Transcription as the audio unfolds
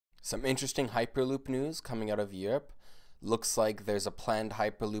Some interesting Hyperloop news coming out of Europe. Looks like there's a planned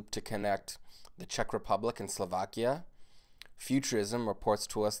Hyperloop to connect the Czech Republic and Slovakia. Futurism reports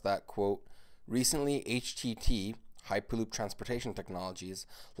to us that, quote, recently HTT, Hyperloop Transportation Technologies,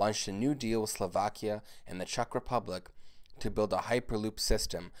 launched a new deal with Slovakia and the Czech Republic to build a Hyperloop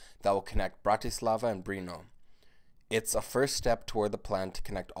system that will connect Bratislava and Brno. It's a first step toward the plan to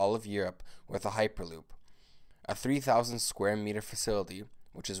connect all of Europe with a Hyperloop. A 3,000 square meter facility,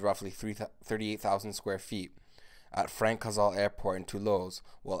 which is roughly 38,000 square feet, at Francazal Airport in Toulouse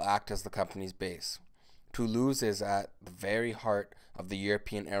will act as the company's base. Toulouse is at the very heart of the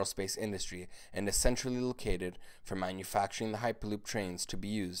European aerospace industry and is centrally located for manufacturing the Hyperloop trains to be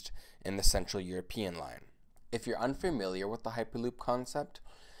used in the Central European line. If you're unfamiliar with the Hyperloop concept,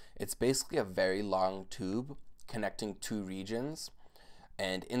 it's basically a very long tube connecting two regions,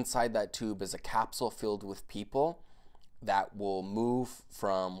 and inside that tube is a capsule filled with people that will move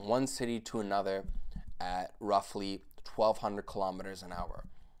from one city to another at roughly 1,200 kilometers an hour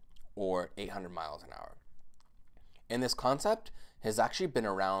or 800 miles an hour. And this concept has actually been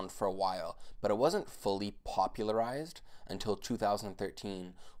around for a while, but it wasn't fully popularized until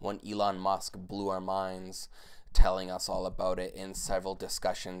 2013 when Elon Musk blew our minds, telling us all about it in several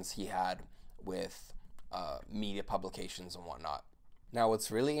discussions he had with media publications and whatnot. Now, what's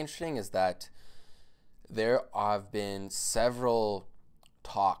really interesting is that there have been several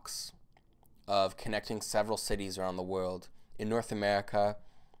talks of connecting several cities around the world. In North America,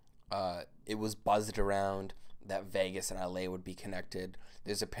 it was buzzed around that Vegas and LA would be connected.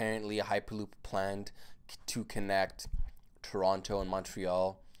 There's apparently a Hyperloop planned to connect Toronto and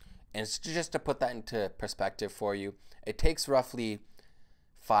Montreal. And it's just to put that into perspective for you, it takes roughly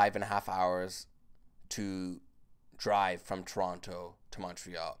 5.5 hours to drive from Toronto to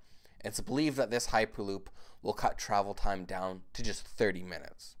Montreal. It's believed that this Hyperloop will cut travel time down to just 30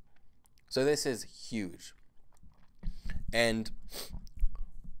 minutes. So this is huge. And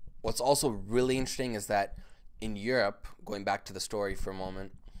what's also really interesting is that in Europe, going back to the story for a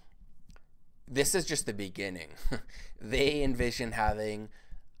moment, this is just the beginning. They envision having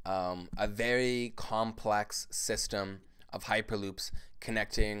a very complex system of Hyperloops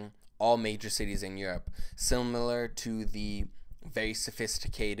connecting all major cities in Europe, similar to the very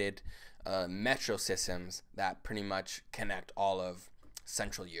sophisticated metro systems that pretty much connect all of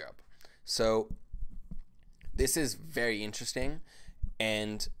Central Europe. So this is very interesting,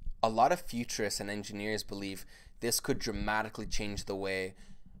 and a lot of futurists and engineers believe this could dramatically change the way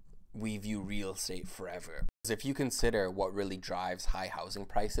we view real estate forever. Because if you consider what really drives high housing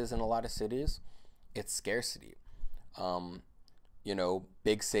prices in a lot of cities, it's scarcity.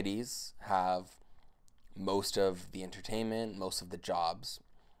 Big cities have most of the entertainment, most of the jobs.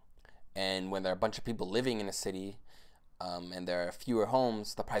 And when there are a bunch of people living in a city and there are fewer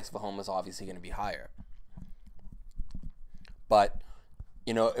homes, the price of a home is obviously going to be higher. But,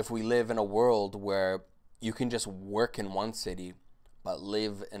 if we live in a world where you can just work in one city but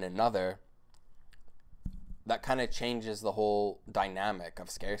live in another, that kind of changes the whole dynamic of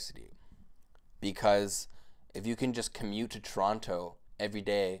scarcity. Because if you can just commute to Toronto every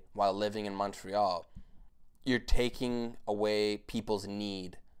day while living in Montreal, you're taking away people's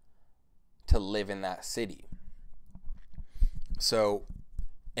need to live in that city. So,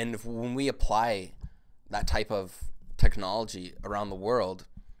 and when we apply that type of technology around the world,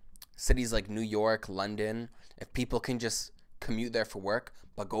 cities like New York, London, if people can just commute there for work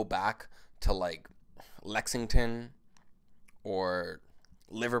but go back to like Lexington or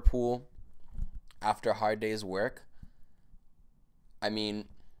Liverpool after a hard day's work, I mean,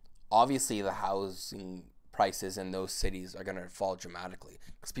 obviously the housing prices in those cities are going to fall dramatically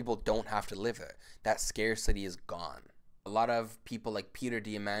because people don't have to live there. That scarcity is gone. A lot of people like Peter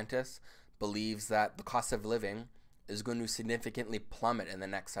Diamandis believes that the cost of living is going to significantly plummet in the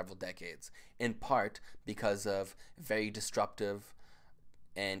next several decades, in part because of very disruptive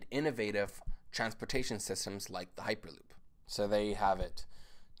and innovative transportation systems like the Hyperloop. So there you have it.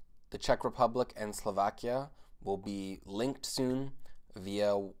 The Czech Republic and Slovakia will be linked soon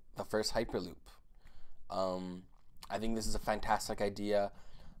via the first Hyperloop. I think this is a fantastic idea.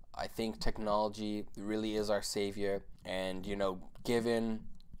 I think technology really is our savior, and given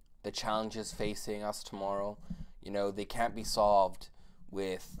the challenges facing us tomorrow, they can't be solved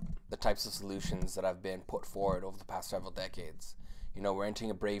with the types of solutions that have been put forward over the past several decades. We're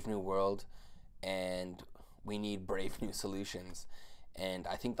entering a brave new world, and we need brave new solutions. And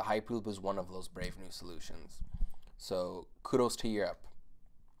I think the Hyperloop is one of those brave new solutions. So kudos to Europe.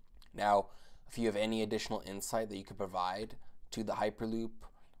 Now, if you have any additional insight that you could provide to the Hyperloop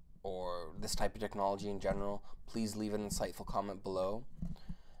or this type of technology in general, please leave an insightful comment below.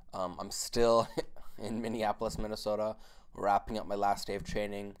 I'm still in Minneapolis, Minnesota, wrapping up my last day of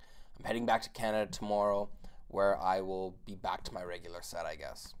training. I'm heading back to Canada tomorrow, where I will be back to my regular set, I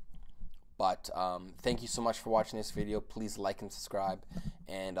guess. But thank you so much for watching this video. Please like and subscribe,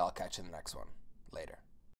 and I'll catch you in the next one. Later.